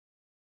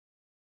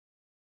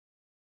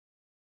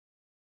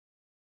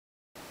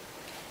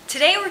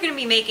Today we're going to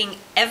be making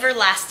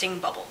everlasting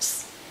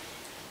bubbles.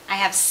 I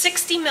have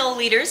 60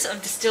 milliliters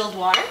of distilled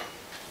water.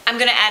 I'm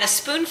going to add a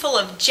spoonful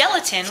of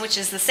gelatin, which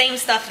is the same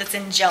stuff that's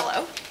in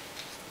Jell-O.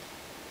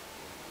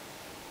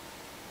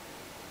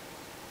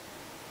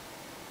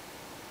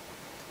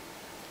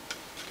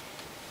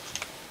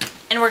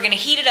 And we're going to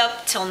heat it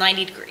up till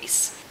 90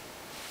 degrees.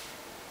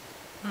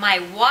 My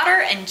water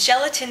and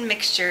gelatin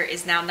mixture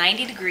is now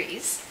 90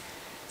 degrees.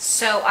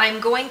 So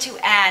I'm going to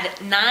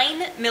add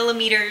 9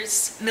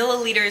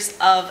 milliliters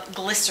of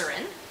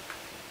glycerin.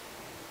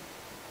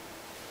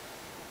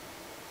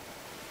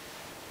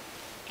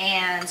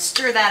 And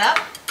stir that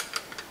up.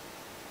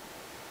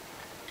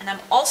 And I'm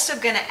also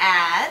going to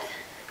add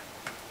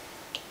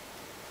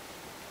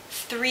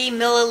 3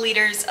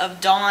 milliliters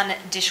of Dawn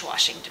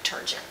dishwashing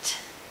detergent.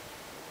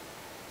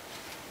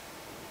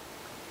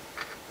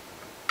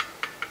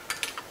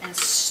 And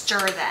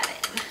stir that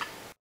in.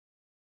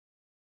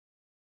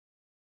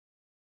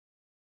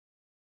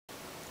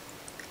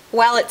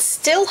 While it's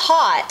still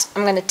hot,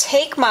 I'm going to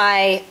take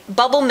my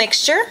bubble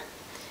mixture,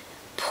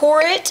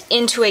 pour it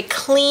into a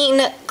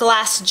clean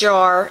glass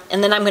jar,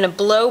 and then I'm going to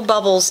blow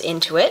bubbles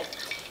into it.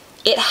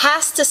 It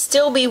has to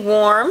still be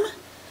warm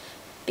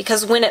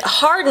because when it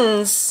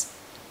hardens,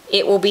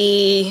 it will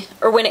be,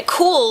 or when it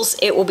cools,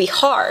 it will be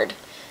hard.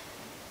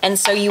 And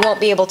so you won't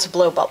be able to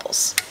blow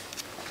bubbles.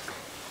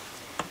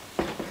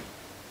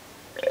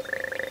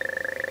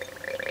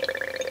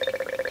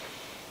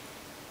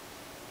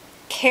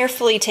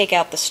 Carefully take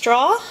out the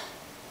straw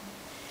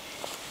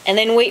and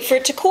then wait for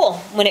it to cool.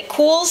 When it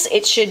cools,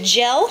 it should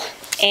gel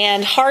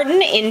and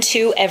harden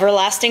into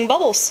everlasting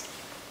bubbles.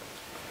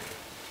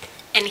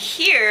 And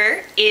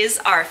here is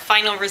our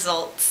final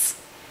results.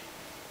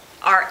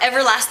 Our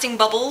everlasting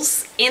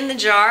bubbles in the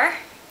jar,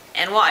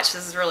 and watch,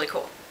 this is really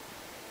cool.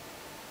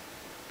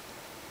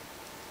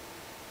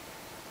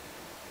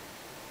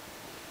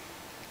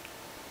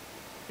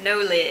 No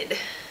lid.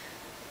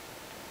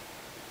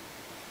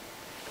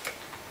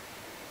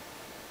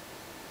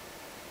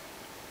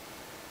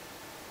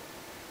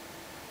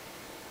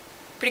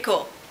 Pretty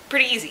cool,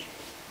 pretty easy.